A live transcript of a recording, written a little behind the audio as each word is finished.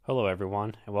Hello,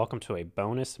 everyone, and welcome to a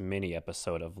bonus mini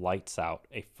episode of Lights Out,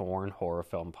 a foreign horror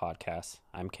film podcast.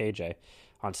 I'm KJ.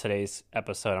 On today's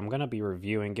episode, I'm going to be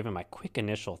giving my quick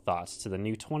initial thoughts to the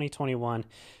new 2021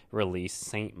 release,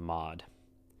 Saint Maud.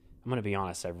 I'm going to be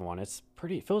honest, everyone, it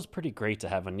feels pretty great to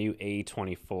have a new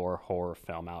A24 horror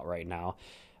film out right now.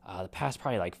 The past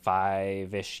probably like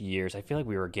 5-ish years, I feel like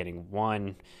we were getting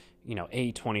one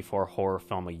A24 horror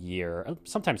film a year,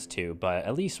 sometimes two, but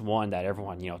at least one that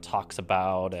everyone, talks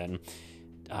about and,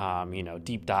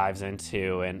 deep dives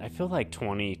into. And I feel like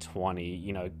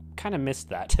 2020, kind of missed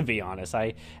that, to be honest.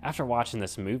 After watching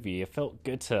this movie, it felt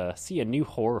good to see a new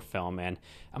horror film. And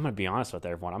I'm going to be honest with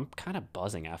everyone, I'm kind of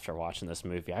buzzing after watching this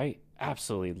movie. I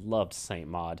absolutely loved Saint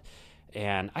Maud.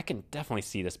 And I can definitely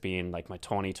see this being like my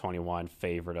 2021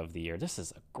 favorite of the year. This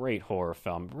is a great horror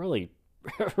film, really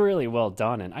really well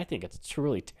done, and I think it's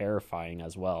truly terrifying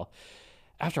as well.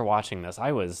 After watching this,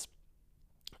 I was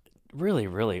really,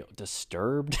 really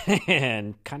disturbed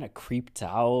and kind of creeped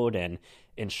out and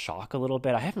in shock a little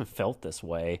bit. I haven't felt this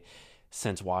way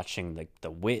since watching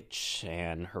the Witch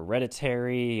and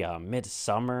Hereditary,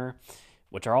 Midsummer,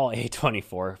 which are all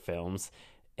A24 films.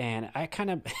 And I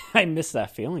kind of I miss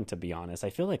that feeling, to be honest.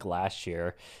 I feel like last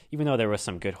year, even though there was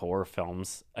some good horror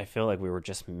films, I feel like we were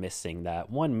just missing that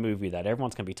one movie that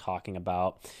everyone's going to be talking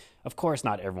about. Of course,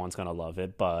 not everyone's going to love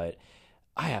it, but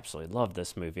I absolutely love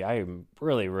this movie. I'm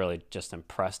really, really just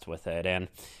impressed with it. And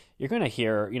you're going to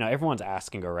hear, everyone's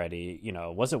asking already,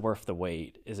 was it worth the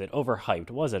wait? Is it overhyped?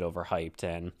 Was it overhyped?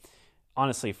 And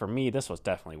honestly, for me, this was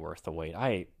definitely worth the wait.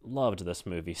 I loved this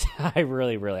movie. I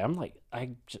really, really,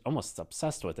 almost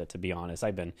obsessed with it, to be honest.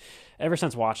 Ever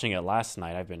since watching it last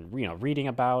night, I've been, reading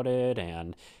about it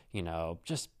and,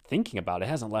 just thinking about it. It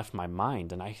hasn't left my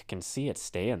mind, and I can see it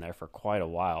staying there for quite a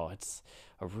while. It's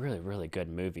a really, really good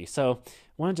movie. So I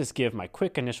want to just give my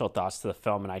quick initial thoughts to the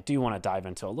film, and I do want to dive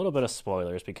into a little bit of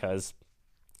spoilers because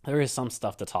there is some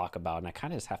stuff to talk about, and I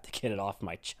kind of just have to get it off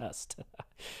my chest.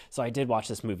 So I did watch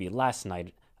this movie last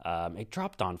night. It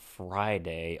dropped on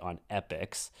Friday on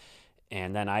Epix,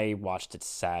 and then I watched it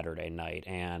Saturday night.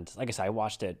 And like I said, I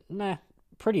watched it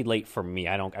pretty late for me.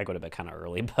 I go to bed kind of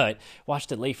early, but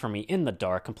watched it late for me in the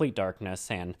dark, complete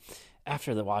darkness. And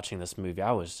after watching this movie,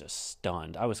 I was just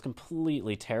stunned. I was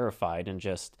completely terrified and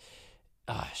just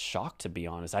shocked, to be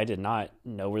honest. I did not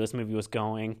know where this movie was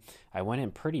going. I went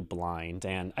in pretty blind,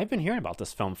 and I've been hearing about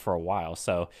this film for a while.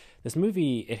 So this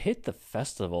movie, it hit the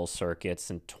festival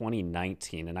circuits in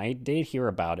 2019, and I did hear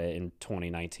about it in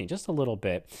 2019 just a little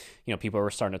bit. People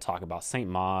were starting to talk about Saint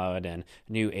Maud and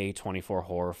new A24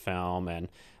 horror film, and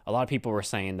a lot of people were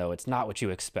saying, though, it's not what you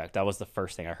expect. That was the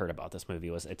first thing I heard about this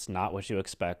movie, was it's not what you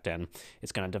expect, and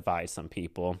it's going to divide some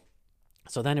people.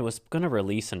 So then it was going to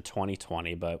release in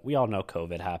 2020, but we all know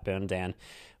COVID happened, and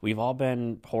we've all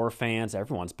been horror fans.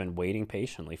 Everyone's been waiting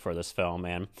patiently for this film,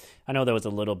 and I know there was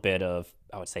a little bit of,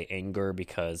 I would say, anger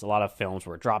because a lot of films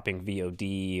were dropping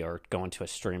VOD or going to a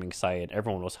streaming site.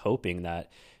 Everyone was hoping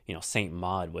that, Saint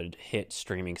Maud would hit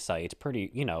streaming sites pretty,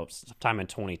 sometime in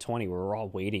 2020. We were all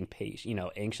waiting,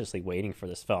 anxiously waiting for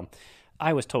this film.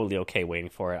 I was totally okay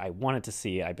waiting for it. I wanted to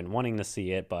see it. I've been wanting to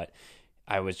see it, but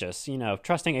I was just,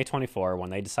 trusting A24 when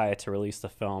they decided to release the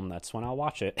film. That's when I'll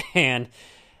watch it. And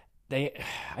I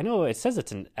know it says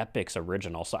it's an Epix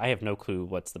original, so I have no clue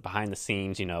what's the behind the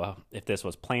scenes, if this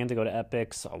was planned to go to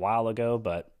Epix a while ago,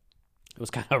 but it was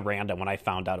kind of random when I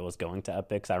found out it was going to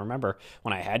Epix. I remember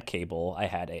when I had cable,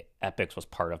 Epix was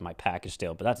part of my package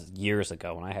deal, but that's years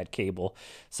ago when I had cable.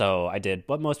 So I did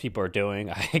what most people are doing.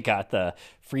 I got the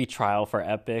free trial for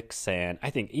Epix, and I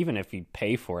think even if you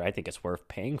pay for it, I think it's worth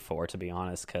paying for, to be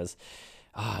honest, because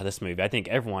this movie, I think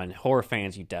everyone, horror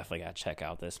fans, you definitely got to check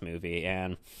out this movie.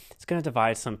 And it's going to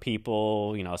divide some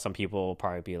people. Some people will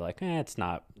probably be like, it's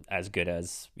not as good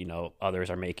as, others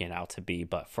are making it out to be.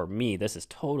 But for me, this is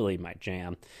totally my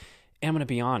jam. And I'm going to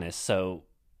be honest. So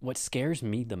what scares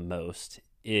me the most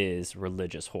is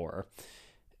religious horror.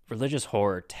 Religious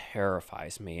horror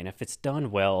terrifies me. And if it's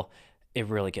done well, it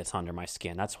really gets under my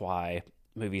skin. That's why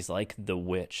movies like The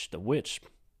Witch,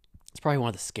 it's probably one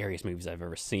of the scariest movies I've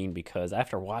ever seen, because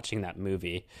after watching that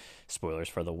movie, spoilers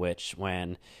for The Witch,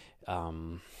 when,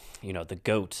 the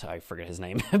goat, I forget his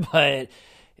name, but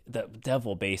the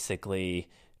devil basically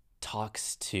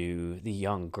talks to the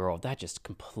young girl, that just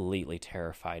completely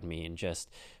terrified me. And just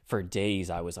for days,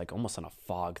 I was like almost in a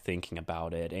fog thinking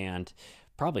about it. And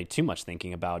probably too much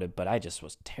thinking about it, but I just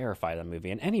was terrified of the movie.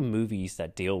 And any movies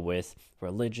that deal with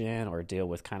religion or deal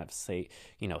with kind of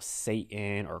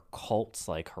Satan or cults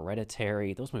like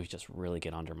Hereditary, those movies just really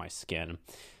get under my skin.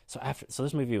 So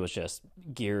this movie was just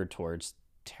geared towards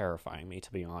terrifying me,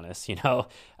 to be honest. You know,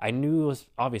 I knew it was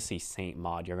obviously Saint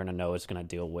Maud. You're gonna know it's gonna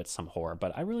deal with some horror,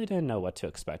 but I really didn't know what to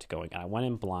expect going in. I went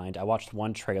in blind. I watched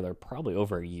one trailer probably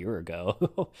over a year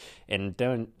ago, and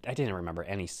then I didn't remember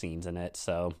any scenes in it,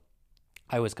 so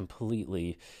I was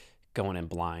completely going in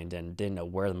blind and didn't know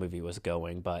where the movie was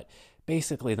going. But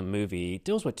basically, the movie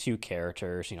deals with two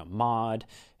characters, you know, Maud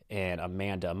and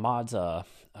Amanda. Maud's a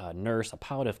nurse, a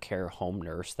palliative care home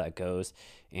nurse that goes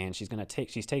and she's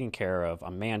taking care of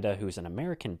Amanda, who's an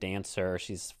American dancer.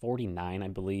 She's 49, I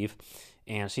believe,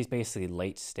 and she's basically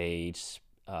late stage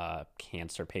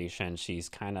cancer patient. She's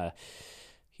kind of,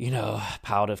 you know,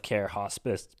 palliative care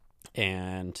hospice,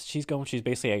 and she's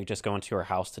basically just going to her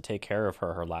house to take care of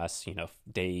her last, you know,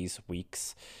 days,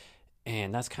 weeks.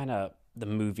 And that's kind of the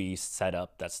movie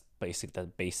setup. That's the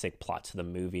basic plot to the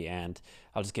movie. And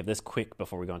I'll just give this quick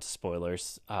before we go into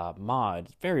spoilers. Maud,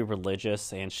 very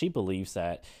religious, and she believes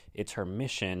that it's her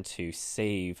mission to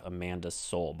save Amanda's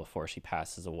soul before she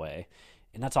passes away.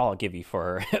 And that's all I'll give you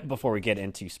for before we get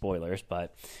into spoilers.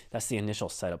 But that's the initial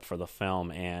setup for the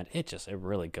film, and it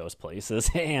really goes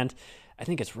places. And I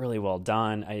think it's really well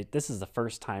done. This is the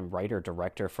first time writer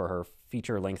director for her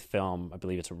feature length film. I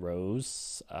believe it's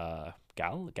Rose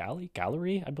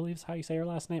Gallery, I believe is how you say her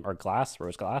last name, or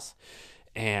Rose Glass.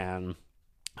 And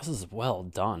this is well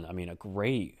done. I mean, a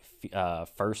great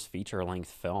first feature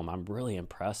length film. I'm really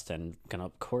impressed, and gonna,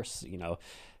 of course, you know,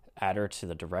 add her to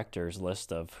the director's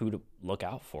list of who to look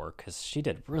out for, because she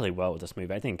did really well with this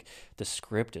movie. I think the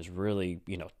script is really,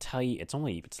 you know, tight.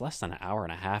 It's less than an hour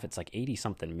and a half. It's like 80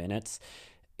 something minutes.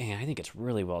 And I think it's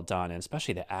really well done, and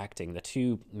especially the acting. The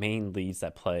two main leads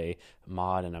that play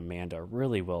Maud and Amanda are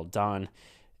really well done,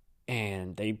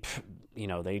 and they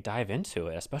dive into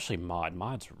it, especially Maud.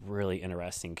 Maud's a really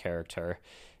interesting character,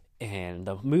 and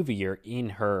the movie, you're in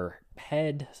her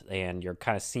head and you're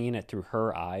kind of seeing it through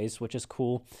her eyes, which is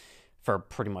cool for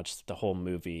pretty much the whole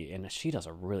movie. And she does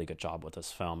a really good job with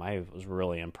this film. I was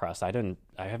really impressed. I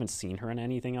haven't seen her in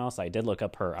anything else. I did look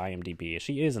up her IMDb.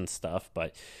 She is in stuff,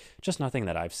 but just nothing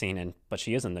that I've seen. But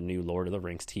she is in the new Lord of the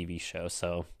Rings TV show,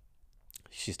 so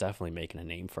she's definitely making a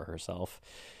name for herself.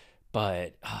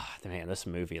 But man, this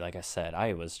movie, like I said,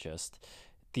 I was just,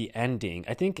 the ending,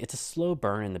 I think it's a slow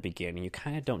burn in the beginning. You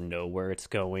kind of don't know where it's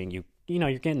going. You know,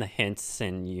 you're getting the hints,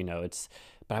 and you know,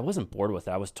 but I wasn't bored with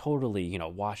it. I was totally, you know,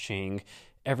 watching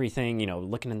everything, you know,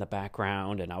 looking in the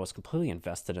background, and I was completely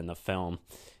invested in the film.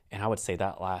 And I would say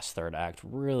that last third act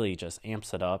really just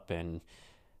amps it up, and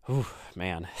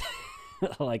man,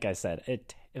 like I said,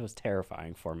 it was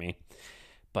terrifying for me.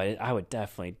 But I would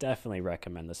definitely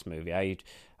recommend this movie.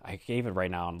 I gave it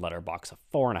right now on Letterboxd a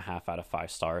 4.5 out of 5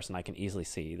 stars, and I can easily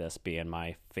see this being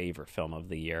my favorite film of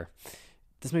the year.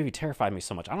 This movie terrified me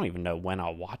so much. I don't even know when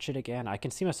I'll watch it again. I can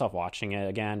see myself watching it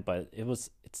again, but it's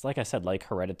like I said, like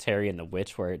Hereditary and The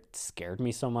Witch, where it scared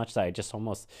me so much that I just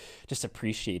almost just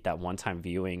appreciate that one-time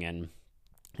viewing, and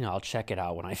you know, I'll check it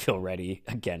out when I feel ready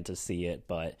again to see it.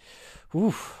 But,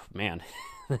 man,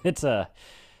 it's a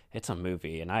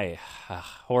movie, and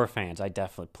horror fans,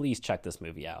 please check this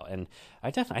movie out. And I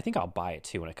think I'll buy it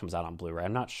too when it comes out on Blu-ray.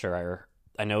 I'm not sure.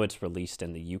 I know it's released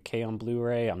in the UK on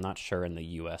Blu-ray. I'm not sure in the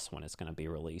US when it's going to be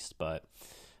released, but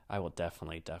I will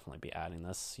definitely be adding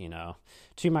this, you know,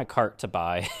 to my cart to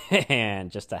buy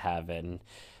and just to have it. And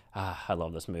I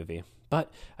love this movie. But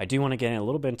I do want to get in a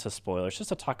little bit into spoilers, just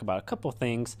to talk about a couple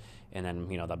things, and then,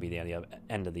 you know, that'll be the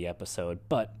end of the episode.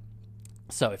 But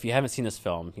so if you haven't seen this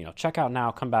film, you know, check out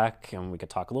now, come back, and we could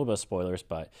talk a little bit of spoilers,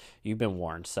 but you've been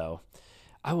warned. So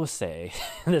I will say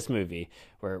this movie,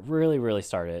 where it really, really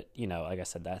started, you know, like I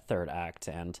said, that third act,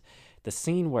 and the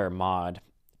scene where Maud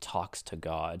talks to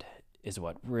God is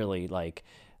what really, like,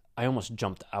 I almost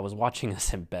jumped. I was watching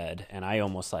this in bed, and I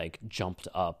almost, like, jumped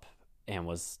up and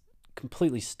was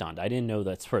completely stunned. I didn't know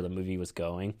that's where the movie was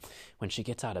going. When she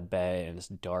gets out of bed and it's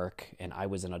dark, and I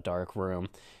was in a dark room,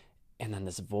 and then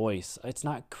this voice, it's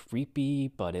not creepy,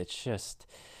 but it's just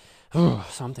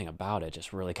something about it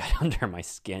just really got under my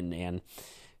skin. And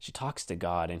she talks to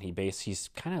God, and he's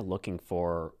kind of looking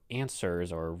for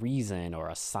answers or a reason or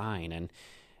a sign. And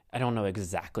I don't know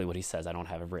exactly what he says. I don't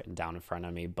have it written down in front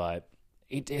of me, but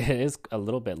it is a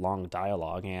little bit long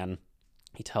dialogue. And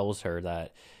he tells her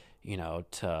that, you know,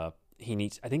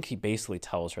 I think he basically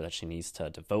tells her that she needs to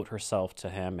devote herself to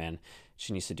him, and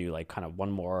she needs to do like kind of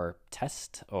one more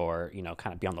test, or, you know,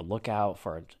 kind of be on the lookout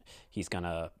for,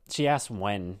 she asks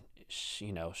when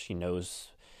she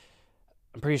knows.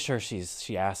 I'm pretty sure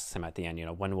she asks him at the end, you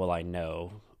know, when will I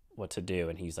know what to do?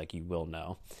 And he's like, you will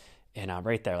know. And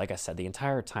right there, like I said, the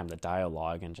entire time, the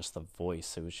dialogue and just the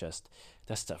voice, it was just,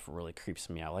 that stuff really creeps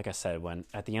me out. Like I said, when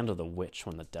at the end of The Witch,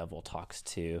 when the devil talks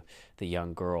to the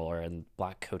young girl, or in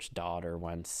Black Coat's daughter,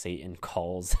 when Satan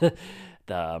calls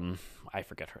I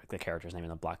forget the character's name in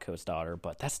the Black Coat's daughter,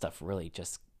 but that stuff really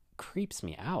just creeps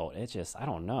me out. It just, I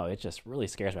don't know, it just really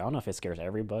scares me. I don't know if it scares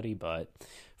everybody, but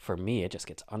for me, it just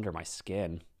gets under my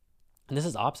skin. And this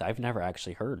is opposite. I've never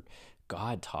actually heard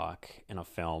God talk in a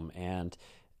film, and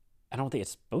I don't think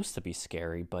it's supposed to be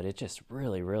scary, but it just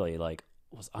really, really like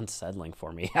was unsettling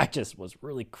for me. I just was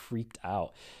really creeped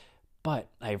out. But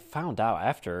I found out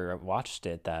after I watched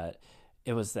it that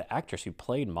it was the actress who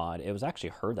played Maud. It was actually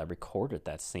her that recorded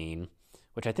that scene,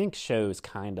 which I think shows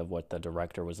kind of what the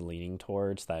director was leaning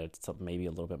towards, that it's maybe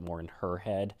a little bit more in her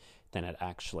head than it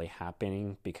actually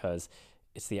happening, because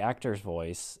it's the actor's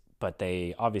voice, but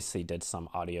they obviously did some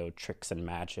audio tricks and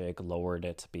magic, lowered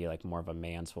it to be like more of a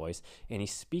man's voice, and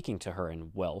he's speaking to her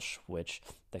in Welsh, which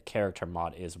the character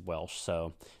Maud is Welsh.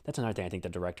 So that's another thing I think the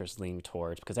director's leaning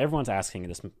towards, because everyone's asking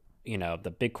this,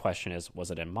 the big question is,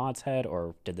 was it in Maud's head,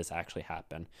 or did this actually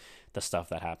happen? The stuff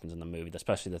that happens in the movie,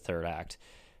 especially the third act.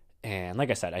 And like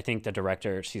I said, I think the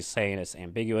director, she's saying it's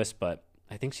ambiguous, but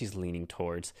I think she's leaning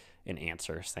towards an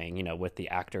answer, saying, with the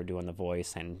actor doing the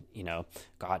voice and,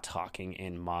 God talking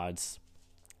in Maud's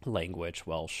language,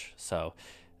 Welsh. So,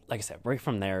 like I said, right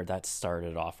from there, that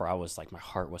started off where I was like, my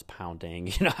heart was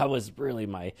pounding. I was really,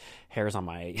 my hairs on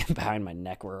my, behind my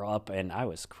neck were up, and I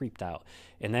was creeped out.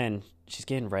 And then she's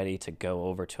getting ready to go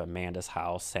over to Amanda's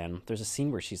house, and there's a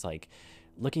scene where she's like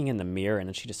looking in the mirror, and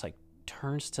then she just like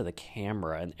turns to the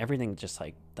camera, and everything just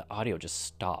like the audio just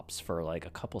stops for like a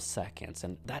couple seconds,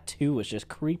 and that too was just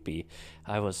creepy.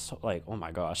 I was like, oh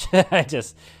my gosh.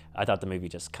 I thought the movie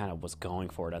just kind of was going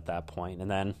for it at that point. And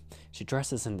then she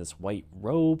dresses in this white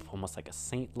robe, almost like a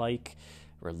saint-like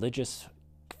religious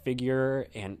figure,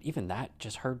 and even that,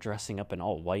 just her dressing up in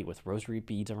all white with rosary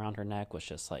beads around her neck, was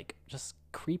just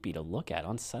creepy to look at,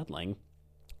 unsettling.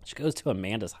 She goes to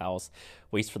Amanda's house,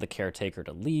 waits for the caretaker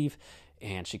to leave,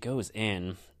 and she goes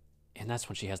in, and that's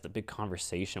when she has the big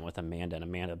conversation with Amanda, and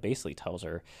Amanda basically tells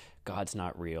her God's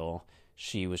not real.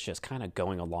 She was just kind of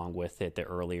going along with it, the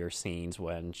earlier scenes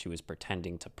when she was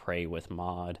pretending to pray with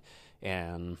Maud,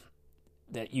 and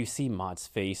that you see Maud's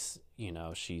face,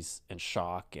 she's in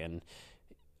shock and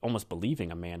almost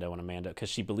believing Amanda, because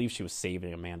she believed she was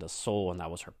saving Amanda's soul, and that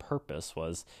was her purpose,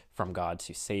 was from God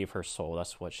to save her soul.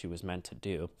 That's what she was meant to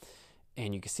do.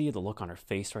 And you can see the look on her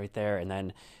face right there. And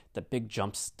then the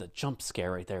jump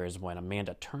scare right there is when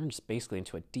Amanda turns basically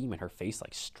into a demon. Her face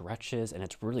like stretches, and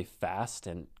it's really fast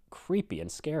and creepy and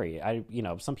scary.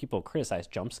 Some people criticize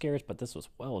jump scares, but this was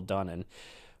well done, and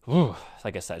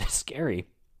like I said, it's scary.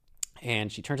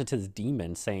 And she turns into this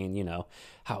demon, saying,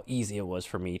 how easy it was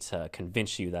for me to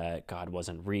convince you that God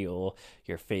wasn't real.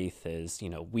 Your faith is,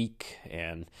 weak.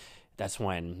 And that's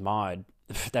when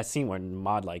that scene when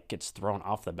Maud like gets thrown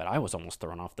off the bed. I was almost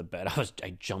thrown off the bed. I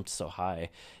jumped so high.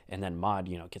 And then Maud,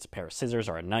 gets a pair of scissors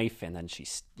or a knife, and then she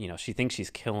thinks she's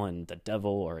killing the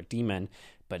devil or a demon,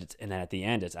 and then at the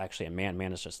end, it's actually a man.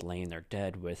 Man is just laying there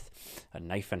dead with a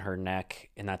knife in her neck.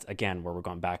 And that's, again, where we're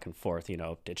going back and forth.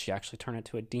 Did she actually turn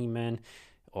into a demon,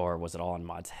 or was it all in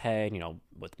Maud's head,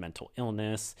 with mental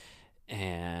illness?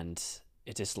 And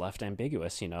it just left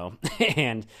ambiguous,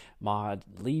 and Maud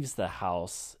leaves the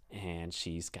house, and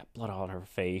she's got blood on her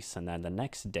face. And then the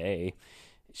next day,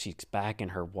 she's back in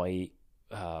her white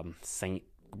saint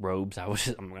robes,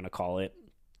 I'm going to call it.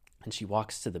 And she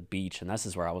walks to the beach, and this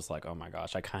is where I was like, oh my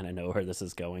gosh, I kind of know where this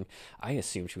is going. I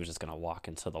assumed she was just going to walk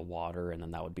into the water, and then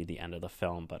that would be the end of the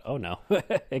film. But oh no,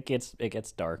 it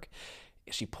gets dark.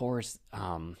 She pours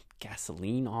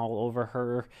gasoline all over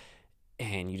her,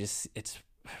 and it's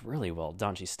really well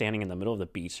done. She's standing in the middle of the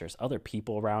beach. There's other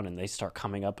people around, and they start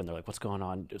coming up, and they're like, what's going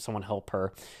on? Someone help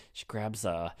her. She grabs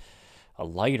a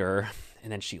lighter,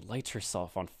 and then she lights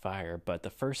herself on fire. But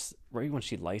right when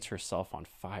she lights herself on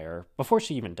fire, before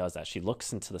she even does that, she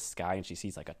looks into the sky, and she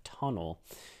sees like a tunnel.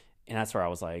 And that's where I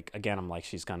was like, again, I'm like,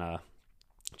 she's gonna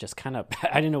just kind of,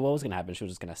 I didn't know what was gonna happen. She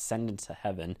was just gonna ascend into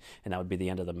heaven, and that would be the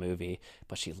end of the movie.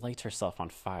 But she lights herself on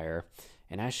fire,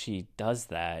 and as she does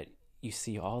that, you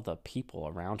see all the people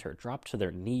around her drop to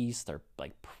their knees. They're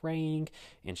like praying,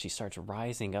 and she starts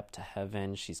rising up to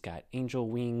heaven. She's got angel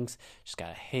wings. She's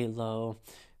got a halo.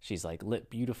 She's like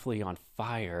lit beautifully on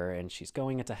fire, and she's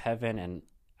going into heaven. And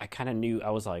I kind of knew,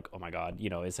 I was like, oh my God,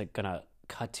 is it going to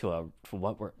cut to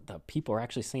what the people are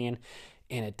actually seeing?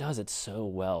 And it does it so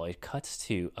well. It cuts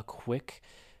to a quick,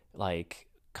 like,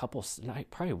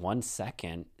 probably 1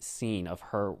 second scene of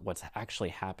her, what's actually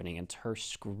happening, and her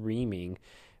screaming,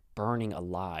 burning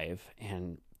alive,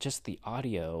 and just the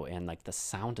audio and like the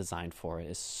sound design for it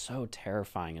is so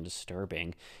terrifying and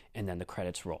disturbing. And then the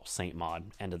credits roll, Saint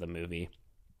Maud, end of the movie.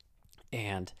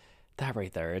 And that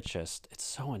right there, it's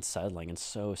so unsettling and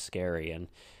so scary. And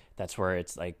that's where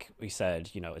it's like we said,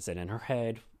 is it in her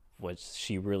head? Was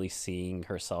she really seeing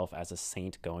herself as a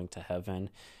saint going to heaven?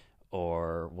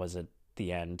 Or was it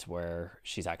the end where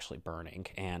she's actually burning?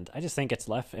 And I just think it's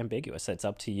left ambiguous. It's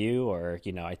up to you, or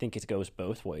I think it goes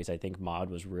both ways. I think Maud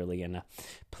was really in a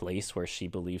place where she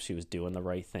believed she was doing the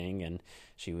right thing, and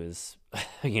she was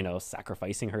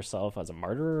sacrificing herself as a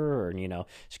martyr, or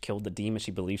she killed the demon.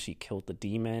 She believed she killed the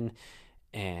demon.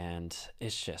 And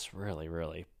it's just really,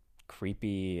 really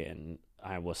creepy, and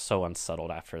I was so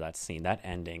unsettled after that scene. That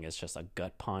ending is just a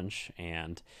gut punch,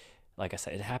 and like I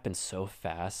said, it happened so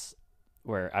fast,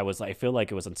 where I feel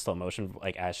like it was in slow motion.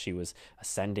 Like as she was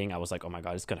ascending, I was like, oh my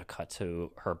God, it's going to cut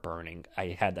to her burning.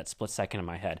 I had that split second in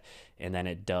my head, and then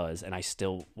it does. And I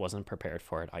still wasn't prepared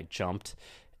for it. I jumped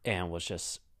and was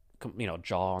just,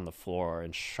 jaw on the floor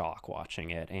in shock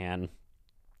watching it. And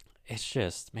it's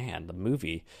just, man, the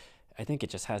movie, I think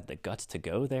it just has the guts to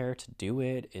go there, to do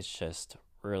it. It's just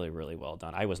really, really well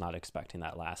done. I was not expecting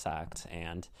that last act,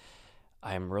 and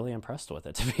I'm really impressed with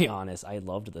it, to be honest. I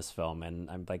loved this film,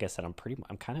 and like I said, I'm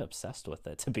kind of obsessed with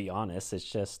it, to be honest. It's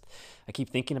just, I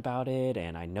keep thinking about it,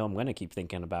 and I know I'm going to keep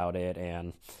thinking about it,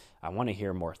 and I want to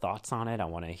hear more thoughts on it. I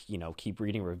want to, keep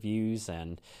reading reviews,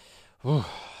 and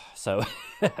so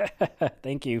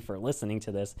thank you for listening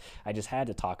to this. I just had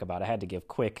to talk about it. I had to give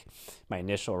my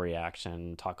initial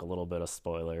reaction, talk a little bit of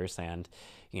spoilers, and,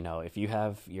 if you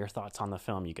have your thoughts on the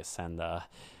film, you could send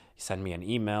me an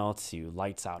email to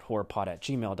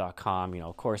lightsouthorrorpod@gmail.com.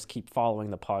 Of course, keep following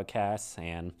the podcast.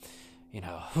 And,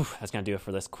 that's going to do it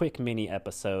for this quick mini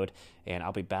episode. And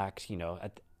I'll be back,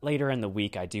 later in the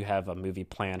week. I do have a movie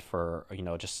planned for,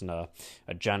 just a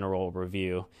general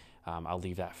review. I'll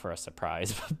leave that for a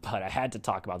surprise. But I had to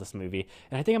talk about this movie.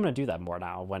 And I think I'm going to do that more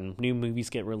now. When new movies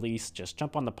get released, just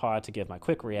jump on the pod to give my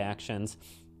quick reactions.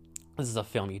 This is a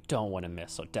film you don't want to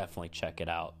miss, so definitely check it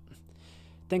out.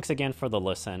 Thanks again for the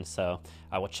listen. So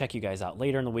I will check you guys out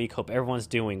later in the week. Hope everyone's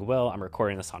doing well. I'm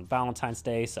recording this on Valentine's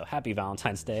Day, so happy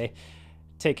Valentine's Day.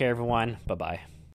 Take care, everyone. Bye-bye.